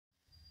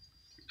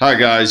Hi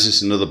guys, this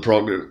is another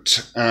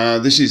product.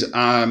 This is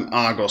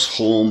Argos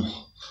Home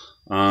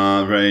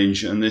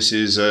range, and this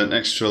is an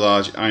extra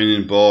large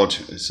ironing board.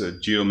 It's a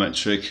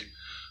geometric.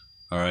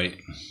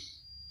 Alright.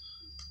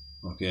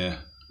 Okay.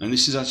 And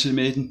this is actually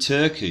made in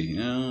Turkey.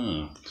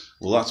 Oh.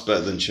 Well, that's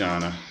better than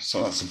China,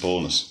 so that's a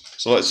bonus.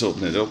 So let's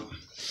open it up.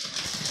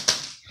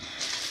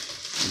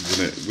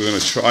 We're gonna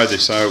try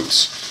this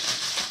out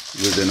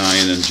with an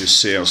iron and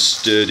just see how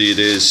sturdy it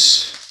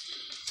is.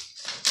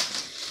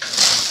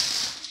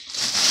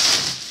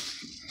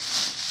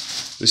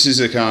 This is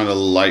a kind of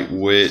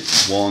lightweight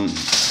one,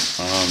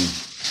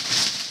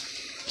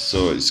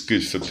 so it's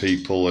good for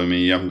people. I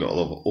mean, you haven't got a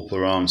lot of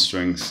upper arm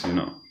strength, you're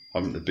not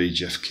having to be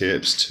Jeff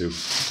Capes to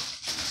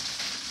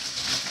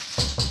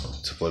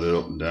put it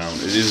up and down.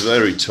 It is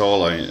very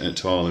tall,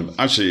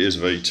 actually it is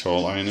a very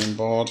tall ironing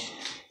board.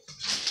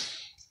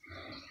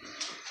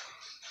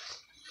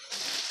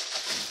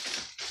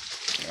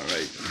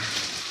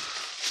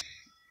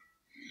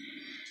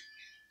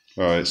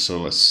 Alright, so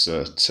let's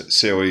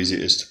see how easy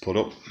it is to put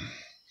up.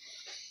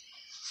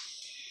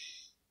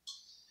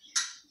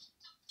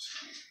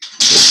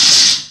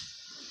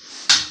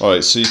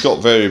 Alright, so you've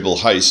got variable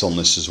heights on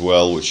this as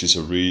well, which is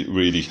a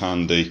really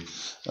handy.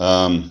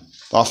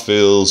 That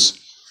feels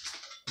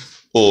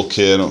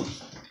okay.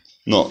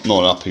 Not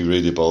happy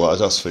really about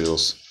that. That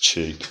feels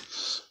cheap,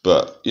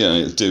 but you know,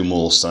 it'll do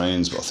most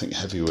irons. But I think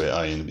heavyweight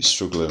iron will be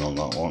struggling on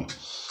that one.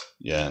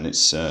 Yeah, and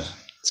it's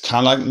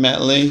kind of like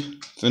metal-y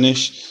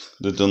finish.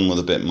 They're done with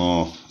a bit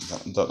more,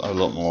 a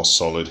lot more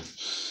solid.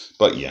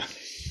 But yeah,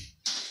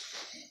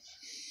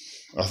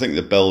 I think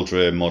the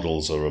Belgrade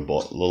models are a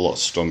lot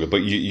stronger,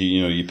 but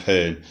you know, you're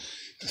paying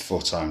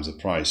 4 times the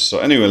price. So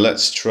anyway,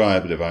 let's try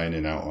a bit of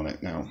ironing out on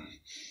it now.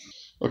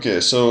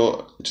 Okay,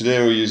 so today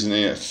we're using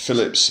a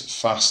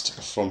Philips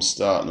Fast from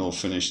Start No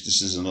Finish.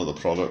 This is another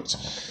product.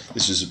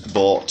 This was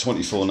bought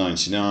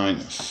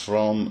 $24.99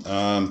 from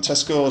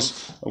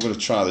Tesco's. I'm going to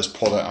try this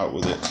product out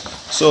with it.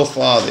 So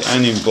far the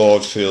ironing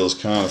board feels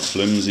kind of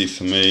flimsy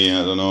for me,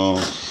 I don't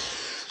know.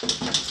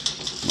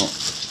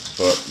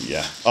 But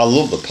yeah, I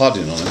love the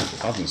padding on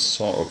it.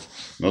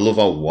 I love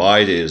how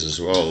wide it is as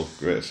well.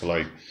 Great for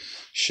like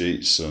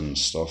sheets and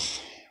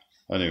stuff.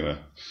 Anyway,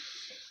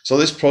 so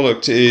this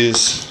product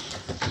is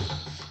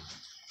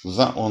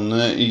that one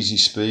there, Easy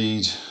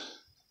Speed.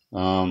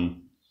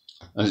 And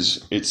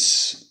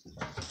it's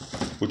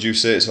would you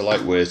say it's a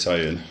lightweight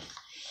iron?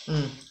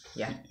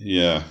 Yeah.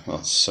 Yeah,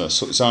 that's so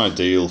it's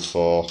ideal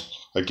for,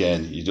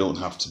 again, you don't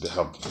have to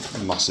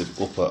have massive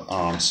upper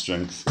arm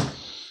strength.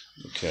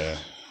 Okay.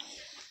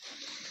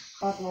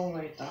 Long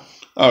lead that.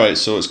 Alright,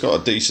 so it's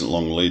got a decent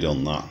long lead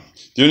on that.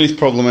 The only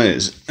problem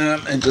is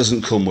it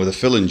doesn't come with a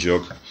filling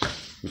jug,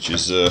 which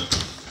is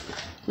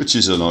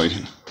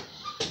annoying.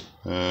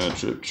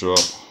 Drip drop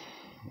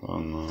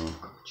on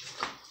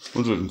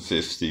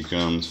 150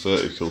 grams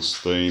vertical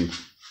steam.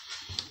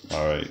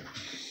 Alright.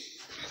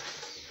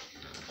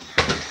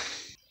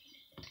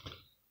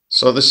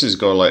 So this has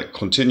got like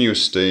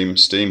continuous steam,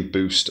 steam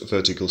boost,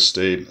 vertical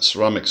steam,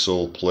 ceramic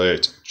sole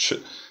plate,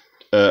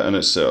 and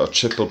it's a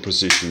triple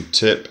precision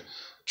tip,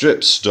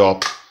 drip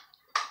stop,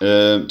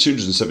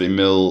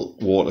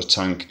 270ml water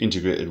tank,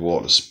 integrated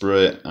water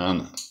spray,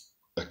 and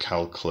a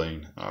cal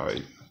clean.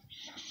 Alright.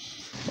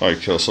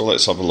 Alright, cool. So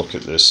let's have a look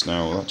at this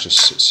now. That just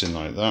sits in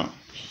like that.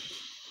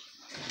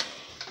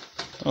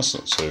 That's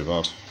not too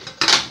bad.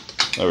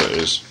 There it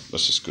is.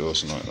 Let's just go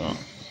something like that.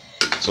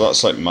 So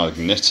that's like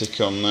magnetic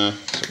on there,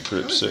 so it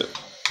grips it.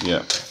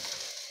 Yeah,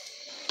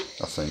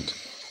 I think.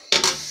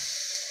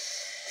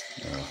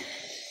 Yeah.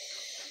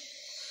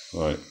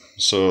 Right,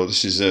 so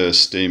this is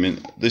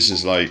steaming. This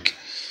is like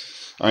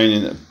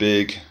ironing a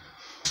big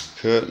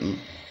curtain.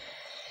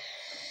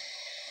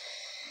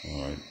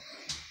 Alright.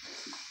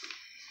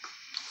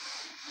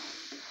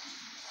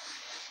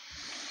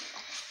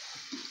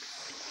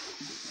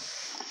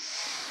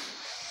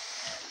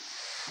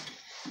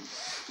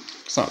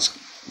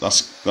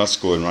 That's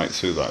going right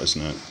through that,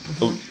 isn't it?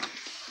 Mm-hmm. Oh,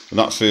 and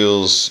that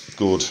feels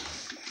good.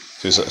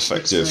 Feels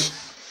effective.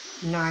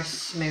 Nice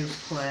smooth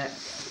plate.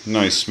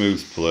 Nice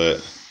smooth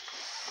plate,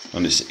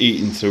 and it's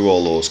eating through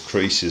all those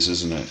creases,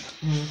 isn't it?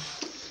 Mm.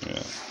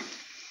 Yeah.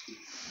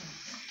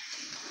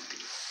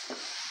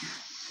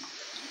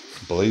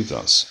 I believe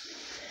that's.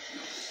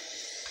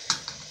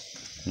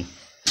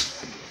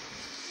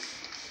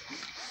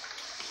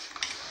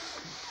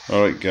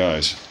 All right,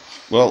 guys.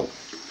 Well,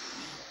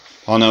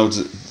 I know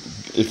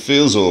it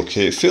feels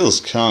okay. It feels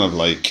kind of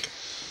like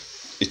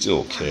it's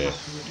okay.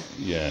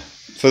 Yeah.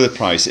 For the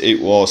price,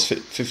 it was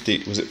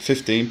 50. Was it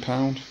 £15?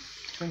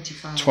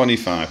 25.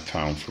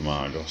 £25 from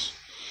Argos.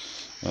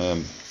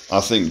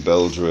 I think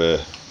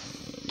Belgrade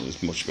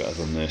is much better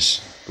than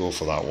this. Go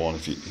for that one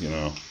if you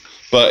know.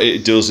 But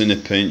it does in a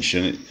pinch,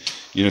 and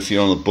you know, if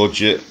you're on a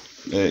budget,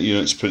 you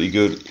know, it's pretty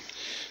good.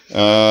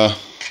 So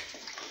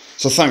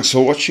thanks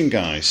for watching,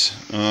 guys.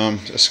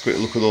 Just a quick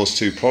look at those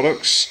two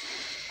products.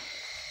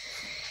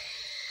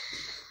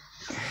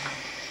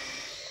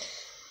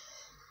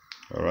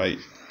 All right.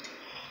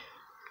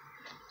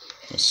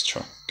 Let's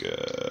track.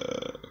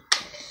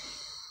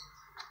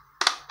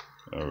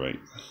 right.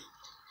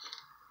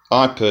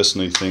 I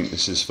personally think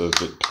this is a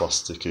bit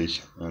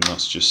plasticky, and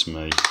that's just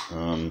me.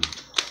 I'm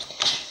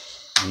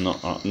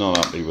not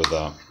happy with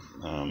that.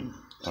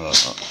 But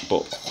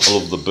I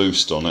love the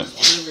boost on it.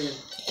 Brilliant.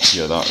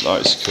 Yeah,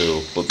 that is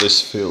cool. But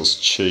this feels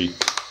cheap.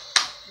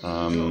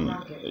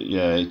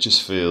 Yeah, it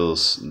just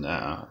feels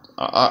nah.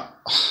 I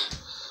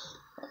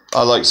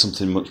like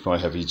something much more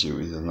heavy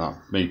duty than that,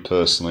 me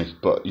personally.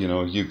 But you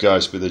know, you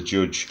guys be the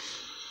judge.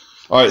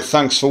 All right,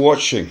 thanks for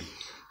watching.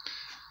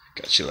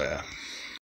 Catch you later.